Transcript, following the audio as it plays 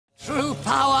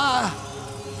power,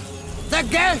 the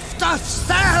gift of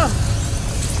self.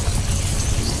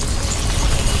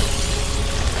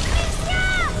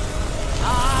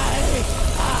 I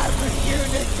am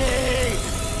unity.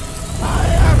 I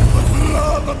am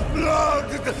the blood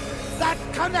that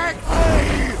connects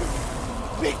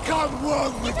me. Become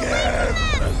one again.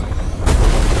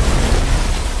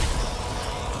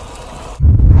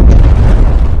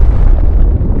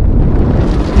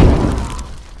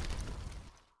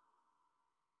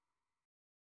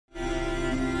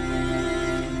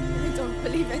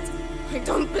 I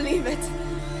don't believe it.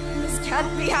 This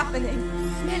can't be happening.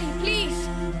 Melly, please!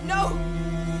 No!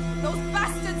 Those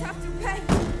bastards have to pay!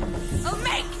 I'll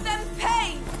make them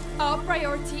pay! Our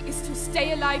priority is to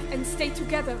stay alive and stay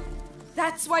together.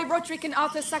 That's why Roderick and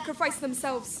Arthur sacrificed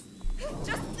themselves.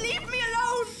 Just leave me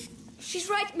alone! She's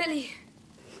right, Melly.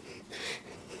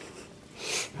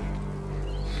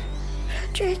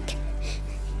 Roderick.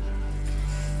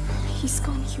 He's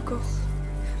gone, Hugo.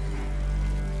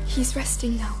 He's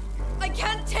resting now. I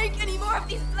can't take any more of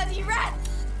these bloody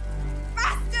rats!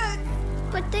 Bastards!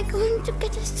 But they're going to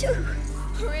get us too.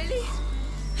 Really?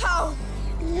 How?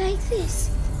 Like this.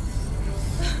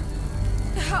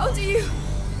 How do you...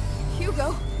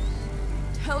 Hugo,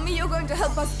 tell me you're going to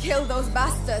help us kill those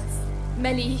bastards.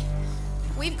 Melly.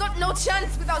 We've got no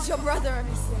chance without your brother,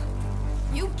 Amicia.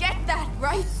 You get that,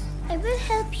 right? I will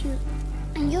help you.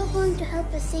 And you're going to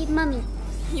help us save Mummy.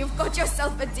 You've got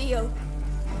yourself a deal.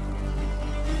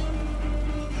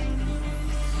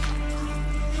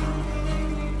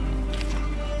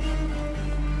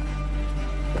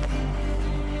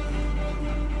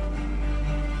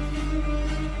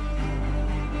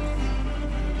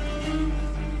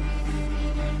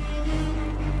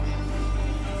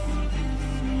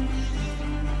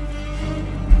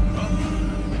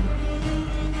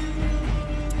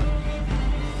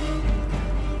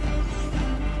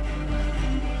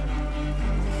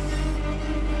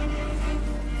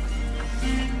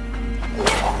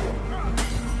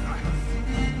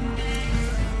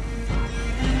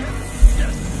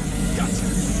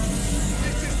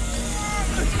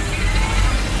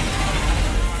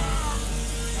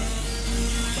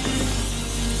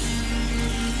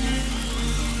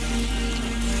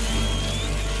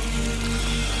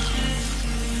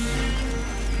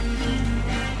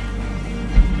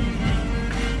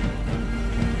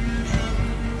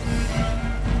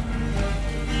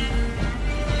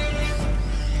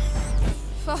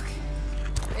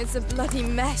 It's a bloody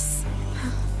mess.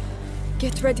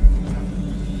 Get ready.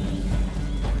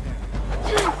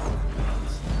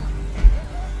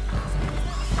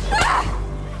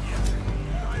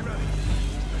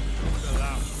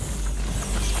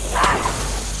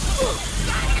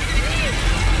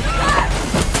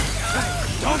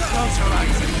 Don't close your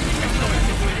eyes. We're going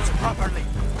to do this properly.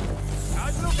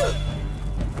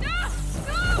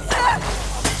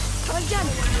 Come again.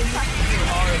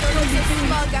 Don't look so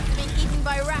smug after being eaten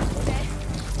by rats, okay?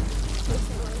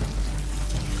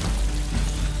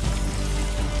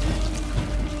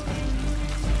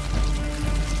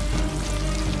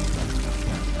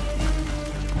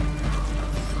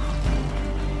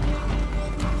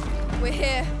 We're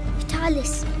here.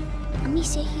 Vitalis.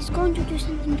 Amicia, he's going to do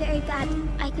something very bad.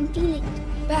 I can feel it.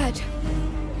 Bad?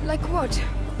 Like what?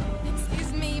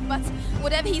 Excuse me, but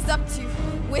whatever he's up to,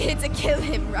 we're here to kill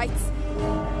him, right?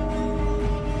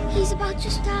 He's about to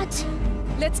start.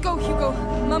 Let's go, Hugo.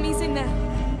 Mummy's in there.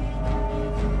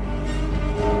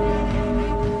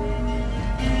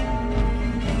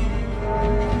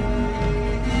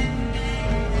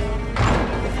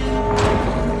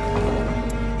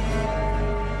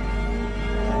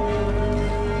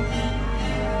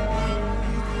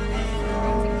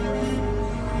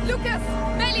 Lucas!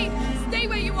 Melly! Stay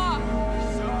where you are!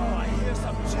 So, I hear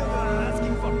some children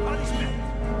asking for punishment.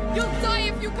 You'll die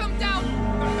if you come down!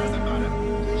 That doesn't matter.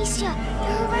 Amicia,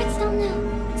 there are rats down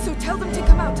now. So tell them to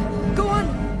come out. Go on!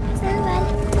 Very well.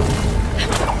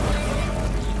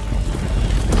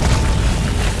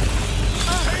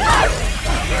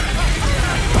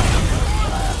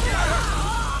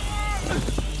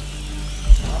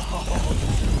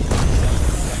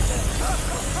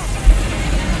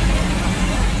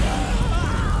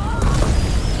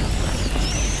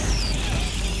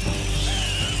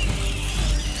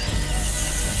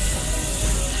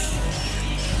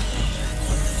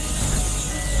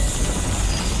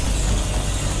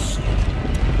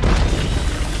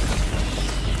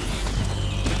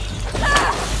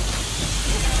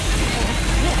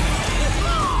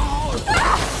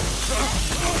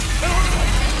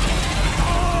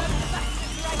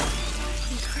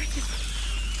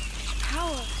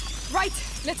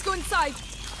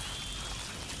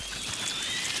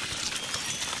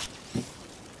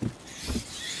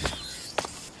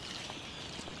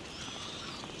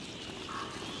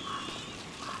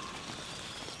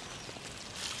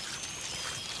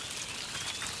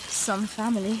 Some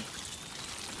family.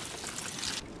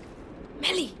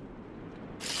 Melly!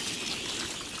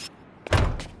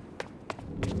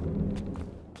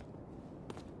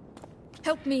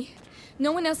 Help me.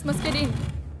 No one else must get in.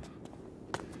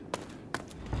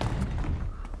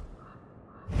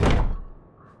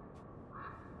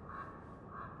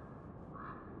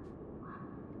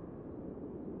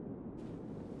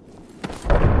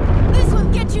 This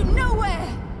will get you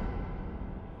nowhere!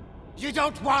 You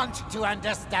don't want to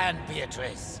understand,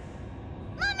 Beatrice.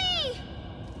 Mummy!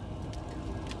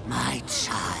 My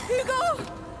child. Hugo!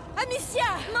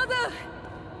 Amicia! Mother!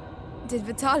 Did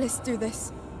Vitalis do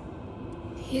this?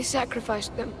 He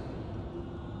sacrificed them.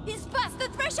 He's past the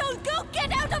threshold! Go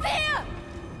get out of here!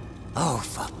 Oh,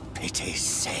 for pity's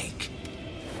sake.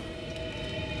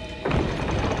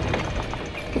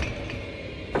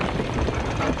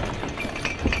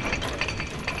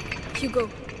 Hugo,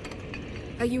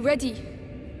 are you ready?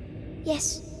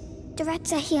 Yes, the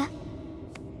rats are here.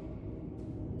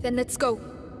 Then let's go.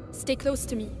 Stay close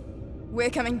to me.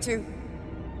 We're coming too.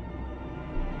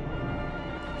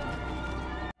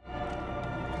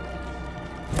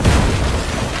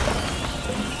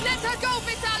 Let her go,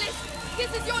 Vitalis!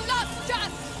 This is your last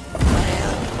chance!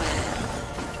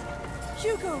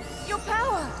 Hugo, your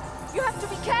power! You have to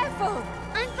be careful!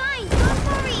 I'm fine, don't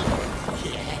worry.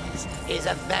 Yes, he's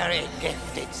a very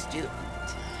gifted student.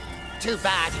 Too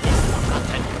bad he's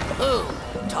forgotten who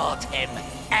taught him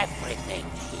everything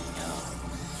he knows.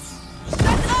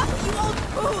 Shut up, you old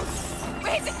fool!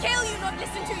 We're here to kill you, not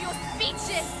listen to your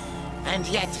speeches! And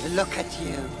yet look at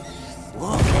you,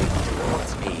 walking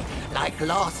towards me like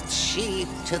lost sheep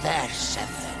to their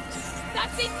shepherd.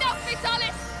 That's enough,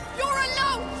 Vitalis! You're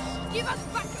alone! Give us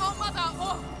back our mother,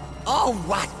 or... Oh,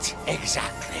 what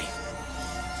exactly?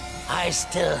 I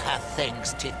still have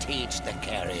things to teach the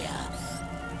carrier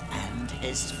and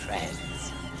his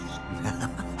friends.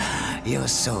 You're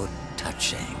so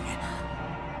touching.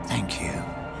 Thank you.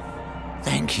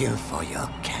 Thank you for your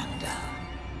candor.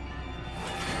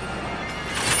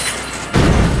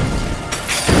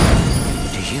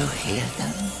 Do you hear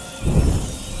them?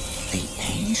 The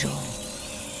angel.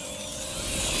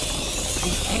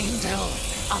 The angel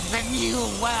of the new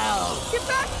world. Get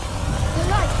back! The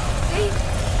light!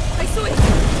 I saw it!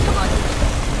 Come on!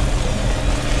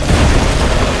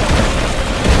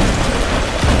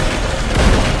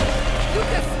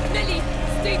 Lucas! Melly!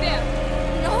 Stay there!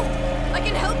 No! I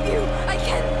can help you! I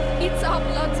can... It's our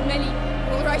blood, Melly!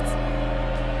 Alright.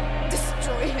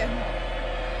 Destroy him.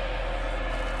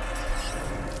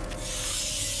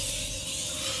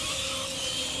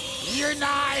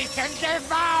 Unite and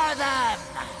devour them!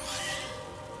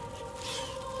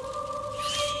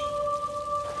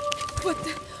 What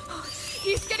the... Oh,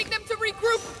 he's getting them to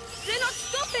regroup! They're not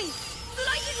stopping! The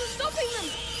light isn't stopping them!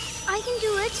 I can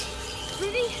do it.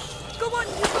 Really? Go on,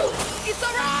 Hugo! It's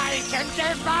alright! I can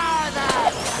devour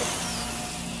them!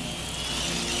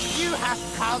 You have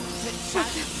come to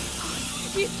challenge...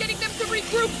 He's getting them to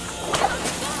regroup! They're not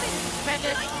stopping! The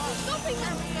light isn't stopping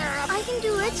them! I can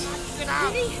do it.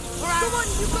 Really? Come on,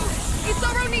 Hugo! It's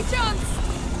our only chance!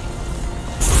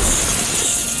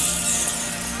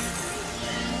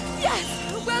 Yes!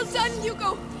 Well done,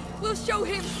 Hugo! We'll show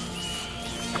him!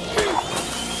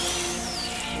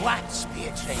 Watch,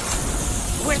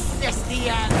 Beatrice. Witness the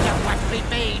end of what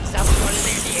remains of your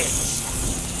lineage.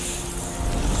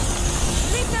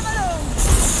 Leave them alone!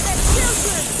 They're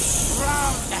children!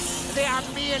 Wrong! They are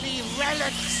merely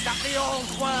relics of the old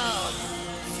world.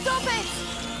 Stop it!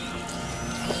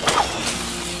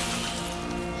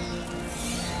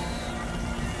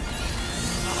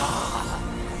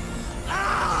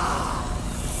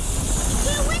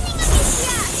 We're winning,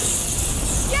 Amicia!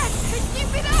 Yes!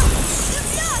 Keep it up! The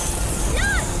blood!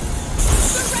 Blood!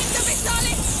 Surrender,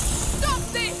 Vitalis! Stop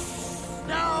this!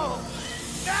 No!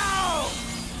 No!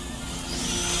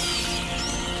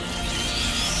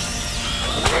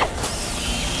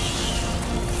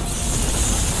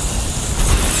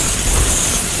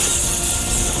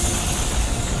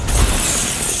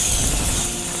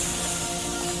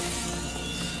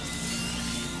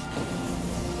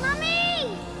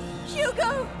 Mummy!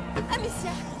 Hugo!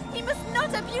 Amicia, he must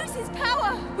not abuse his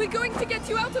power! We're going to get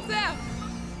you out of there!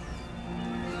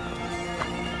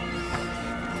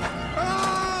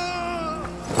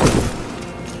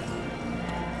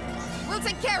 We'll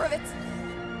take care of it!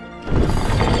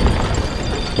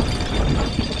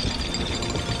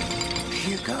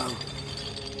 Hugo,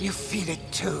 you feel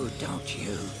it too, don't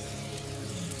you?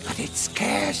 But it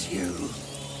scares you.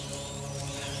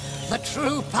 The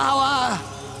true power!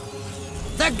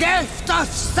 The gift of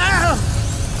self!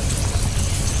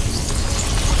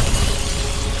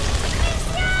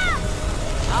 Amicia!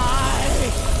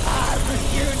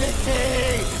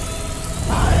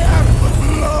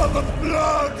 The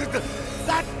blood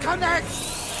that connects.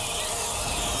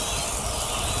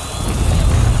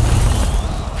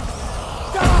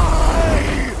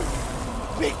 Die!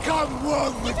 Become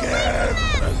one again!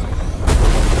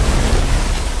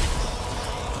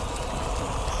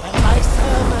 And my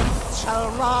servants shall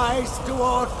rise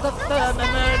towards the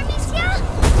firmament.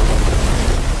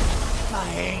 My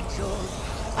angels,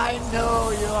 I know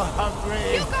you're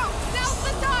hungry. Hugo, now's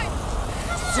the time!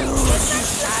 Soon you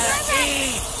shall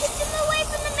eat! Keep them away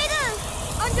from the middle!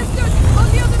 Understood! On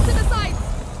the other to the side!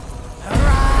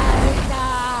 Rise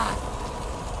up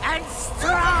and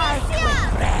strike with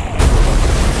bread!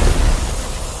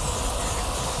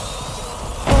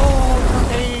 All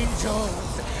the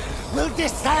angels will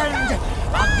descend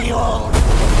on the old.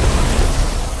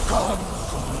 Come,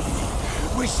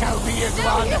 we shall be as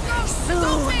one.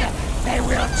 Soon they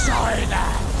will join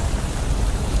us.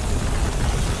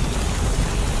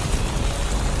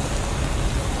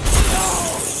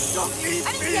 Don't leave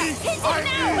me! I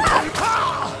need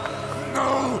No!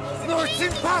 No, it's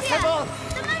impossible!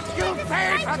 You'll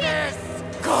pay for this!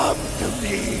 Come to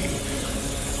me!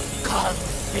 Come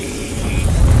see!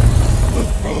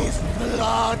 This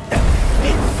blood,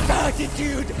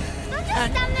 incertitude,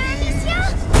 and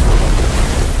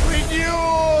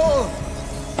renewal!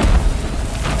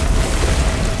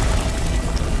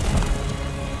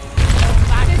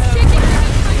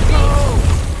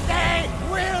 They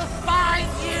will find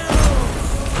you!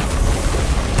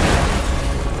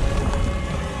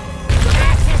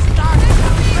 This is not the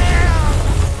will!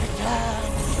 Return,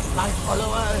 my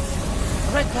followers!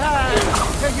 Return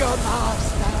to your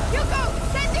master! Hugo,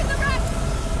 send in the rat!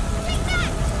 Take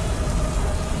that!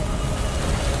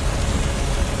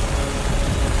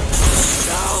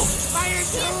 No! My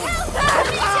angel!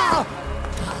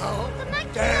 How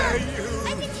dare you! I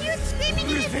can hear it screaming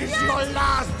in This his is blood! your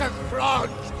last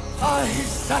affront! I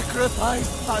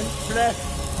sacrificed my flesh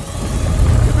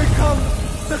to become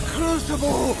the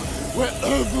crucible where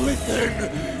everything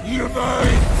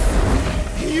unites!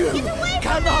 You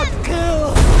cannot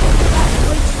kill that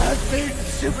which has been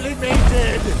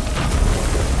sublimated!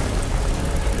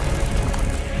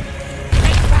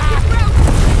 Take back!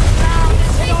 Now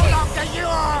is no longer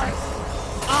yours!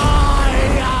 I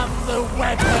am the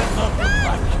weapon of the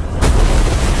body,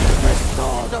 the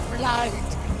sword of light!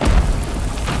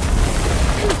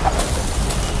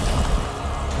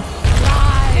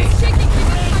 Rise! Shaking me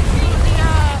with my feet! The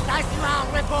earth as you are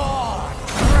reborn!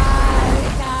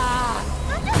 Rise up!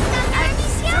 And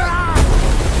strike!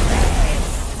 Yes,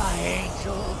 my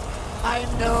angels, I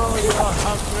know you're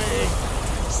hungry.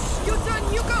 You turn,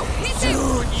 Hugo! Hit him!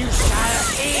 Soon you shall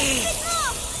eat!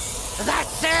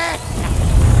 That's it!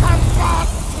 Come back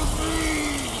to me!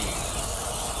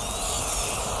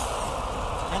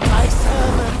 And my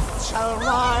servants shall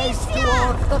rise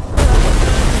towards the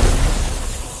firmament.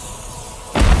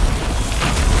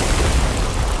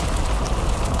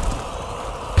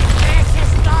 This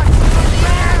is not the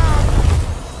realm!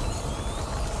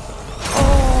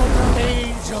 All the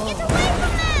angels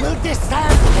will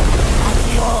descend on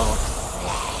the old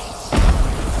flesh.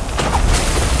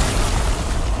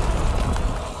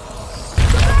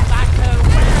 No matter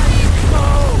where you go,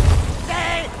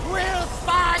 they will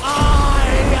find. I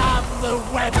am the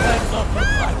weapon of the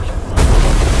body.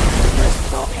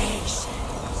 Restore patience.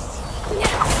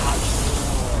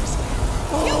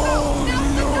 Oh no!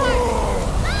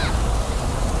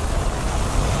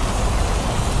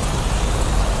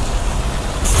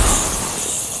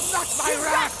 Not my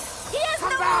rat! He has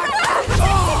Come no back! rat!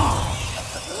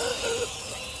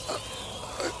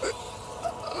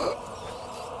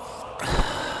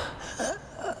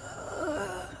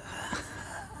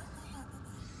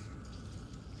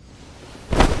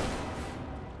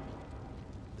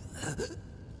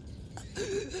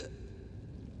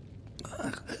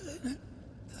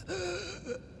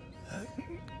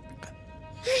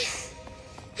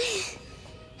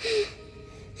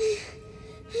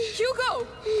 Hugo!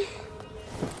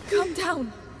 Calm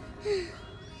down.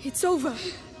 It's over.